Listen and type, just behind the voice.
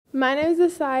My name is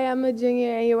Asaya. I'm a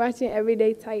junior, and you're watching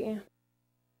Everyday Titan.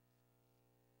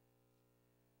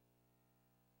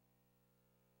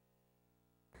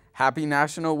 Happy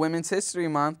National Women's History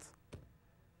Month.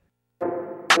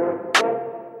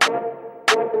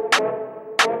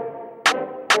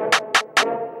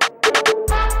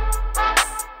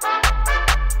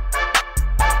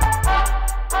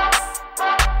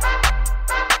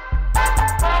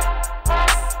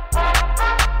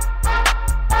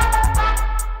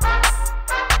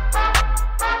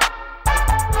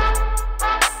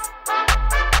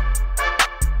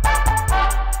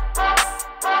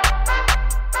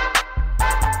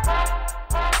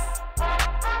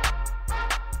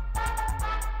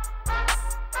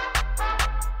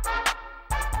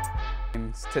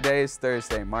 Today is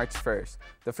Thursday, March 1st,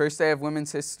 the first day of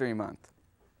Women's History Month.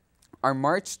 On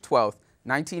March 12,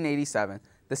 1987,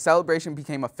 the celebration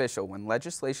became official when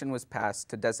legislation was passed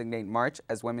to designate March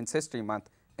as Women's History Month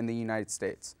in the United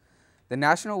States. The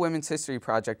National Women's History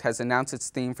Project has announced its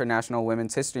theme for National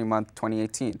Women's History Month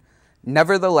 2018.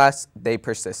 Nevertheless, they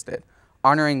persisted,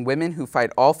 honoring women who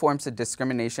fight all forms of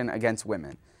discrimination against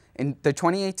women. The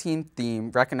 2018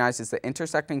 theme recognizes the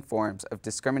intersecting forms of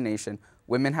discrimination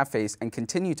women have faced and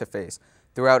continue to face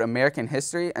throughout American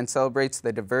history and celebrates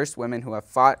the diverse women who have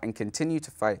fought and continue to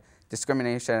fight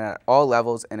discrimination at all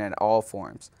levels and in all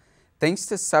forms. Thanks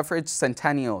to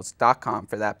suffragecentennials.com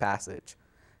for that passage.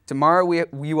 Tomorrow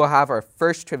we will have our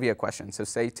first trivia question, so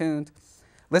stay tuned.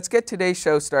 Let's get today's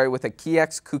show started with a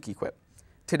KeyX Kooky Quip.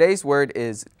 Today's word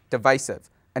is divisive,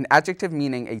 an adjective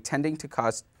meaning a tending to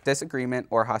cause disagreement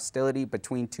or hostility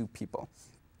between two people.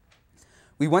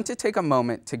 We want to take a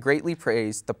moment to greatly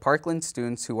praise the Parkland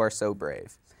students who are so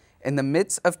brave. In the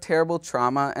midst of terrible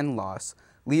trauma and loss,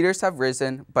 leaders have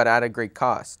risen, but at a great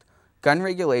cost. Gun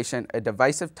regulation, a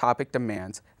divisive topic,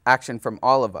 demands action from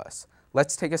all of us.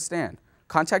 Let's take a stand.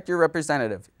 Contact your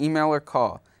representative, email or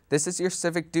call. This is your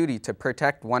civic duty to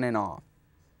protect one and all.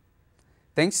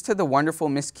 Thanks to the wonderful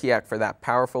Miss Kiek for that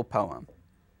powerful poem.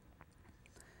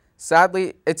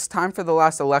 Sadly, it's time for the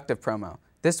last elective promo.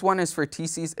 This one is for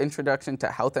TC's Introduction to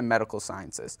Health and Medical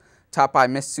Sciences, taught by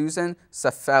Miss Susan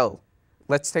Safel.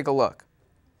 Let's take a look.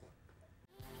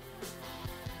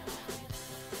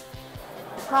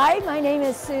 Hi, my name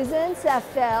is Susan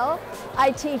Safel.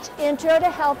 I teach Intro to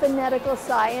Health and Medical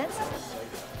Science.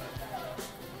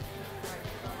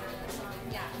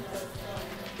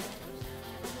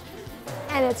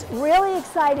 And it's really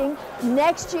exciting.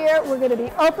 Next year, we're going to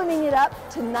be opening it up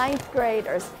to 9th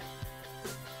graders.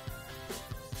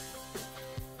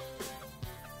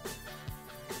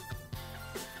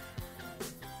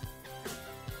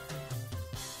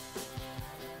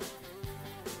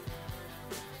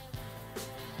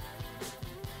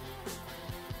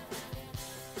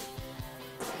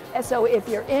 And so if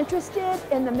you're interested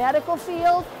in the medical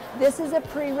field, this is a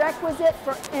prerequisite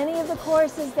for any of the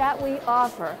courses that we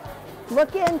offer.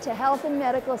 Look into health and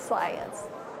medical science.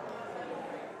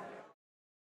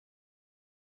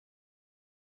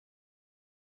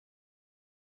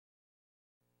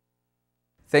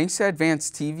 Thanks to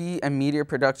Advanced TV and Media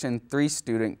Production 3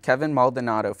 student Kevin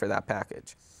Maldonado for that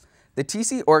package. The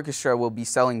TC Orchestra will be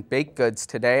selling baked goods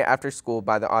today after school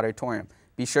by the auditorium.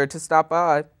 Be sure to stop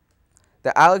by.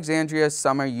 The Alexandria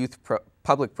Summer Youth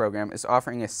Public Program is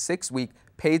offering a 6-week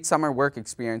paid summer work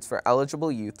experience for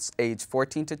eligible youths aged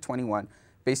 14 to 21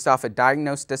 based off of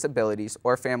diagnosed disabilities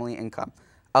or family income.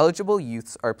 Eligible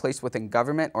youths are placed within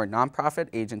government or nonprofit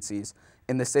agencies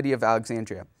in the city of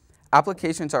Alexandria.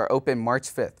 Applications are open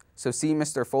March 5th, so see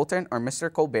Mr. Fulton or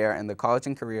Mr. Colbert in the College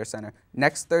and Career Center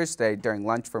next Thursday during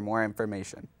lunch for more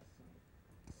information.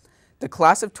 The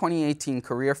Class of 2018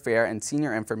 Career Fair and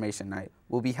Senior Information Night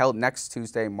will be held next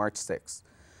Tuesday, March 6th.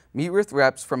 Meet with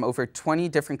reps from over 20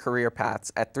 different career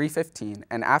paths at 3:15,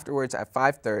 and afterwards at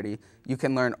 5:30, you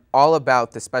can learn all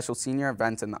about the special senior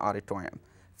events in the auditorium.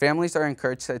 Families are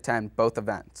encouraged to attend both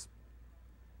events.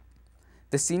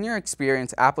 The Senior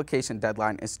Experience application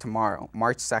deadline is tomorrow,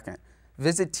 March 2nd.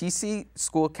 Visit TC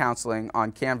School Counseling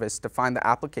on Canvas to find the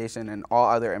application and all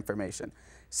other information.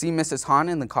 See Mrs. Hahn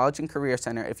in the College and Career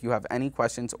Center if you have any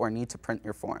questions or need to print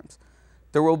your forms.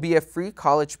 There will be a free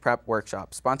college prep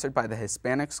workshop sponsored by the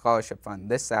Hispanic Scholarship Fund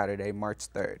this Saturday, March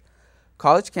 3rd.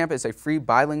 College Camp is a free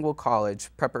bilingual college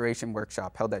preparation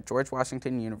workshop held at George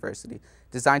Washington University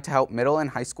designed to help middle and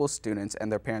high school students and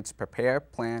their parents prepare,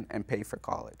 plan, and pay for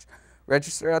college.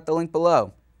 Register at the link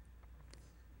below.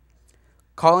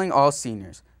 Calling all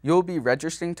seniors. You will be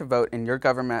registering to vote in your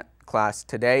government class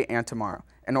today and tomorrow.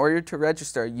 In order to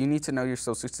register, you need to know your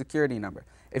Social Security number.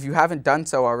 If you haven't done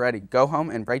so already, go home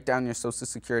and write down your Social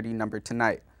Security number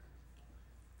tonight.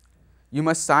 You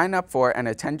must sign up for and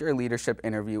attend your leadership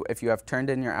interview if you have turned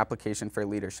in your application for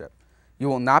leadership. You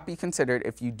will not be considered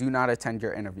if you do not attend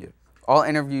your interview. All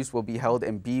interviews will be held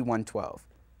in B112.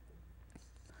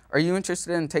 Are you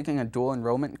interested in taking a dual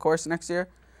enrollment course next year?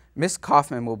 Ms.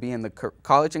 Kaufman will be in the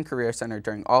College and Career Center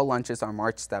during all lunches on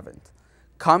March 7th.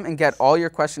 Come and get all your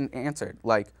questions answered,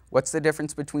 like what's the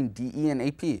difference between DE and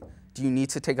AP? Do you need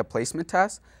to take a placement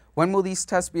test? When will these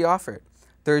tests be offered?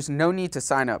 There is no need to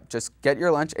sign up. Just get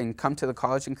your lunch and come to the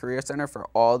College and Career Center for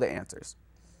all the answers.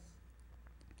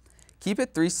 Keep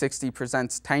It 360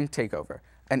 presents Tiny Takeover,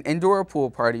 an indoor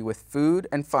pool party with food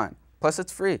and fun, plus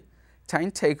it's free. Tiny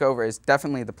Takeover is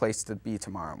definitely the place to be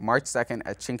tomorrow, March 2nd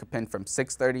at Chinkapin from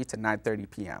 6:30 to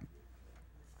 9:30 p.m.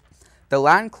 The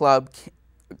Latin Club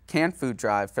canned food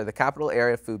drive for the Capital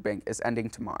Area Food Bank is ending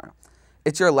tomorrow.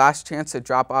 It's your last chance to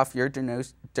drop off your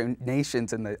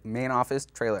donations in the main office,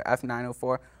 trailer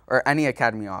F904, or any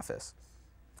academy office.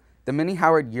 The Minnie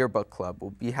Howard Yearbook Club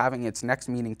will be having its next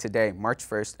meeting today, March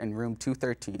 1st, in room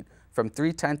 213, from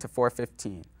 3:10 to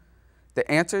 4:15. The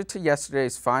answer to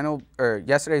yesterday's final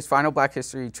Black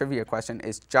History trivia question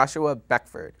is Joshua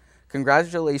Beckford.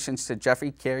 Congratulations to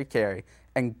Jeffrey Carey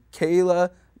and Kayla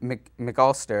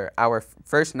McAllister, our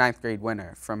first 9th grade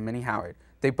winner from Minnie Howard.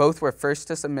 They both were first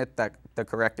to submit the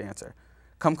correct answer.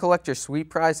 Come collect your sweet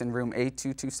prize in room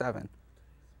A227.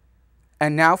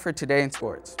 And now for Today in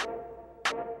Sports.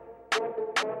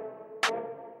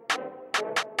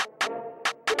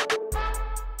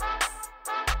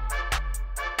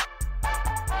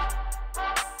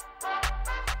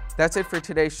 That's it for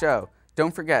today's show.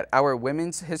 Don't forget, our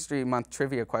Women's History Month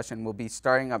trivia question will be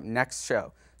starting up next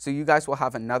show, so you guys will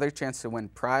have another chance to win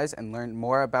prize and learn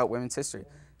more about women's history.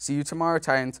 See you tomorrow,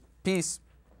 Titans. Peace.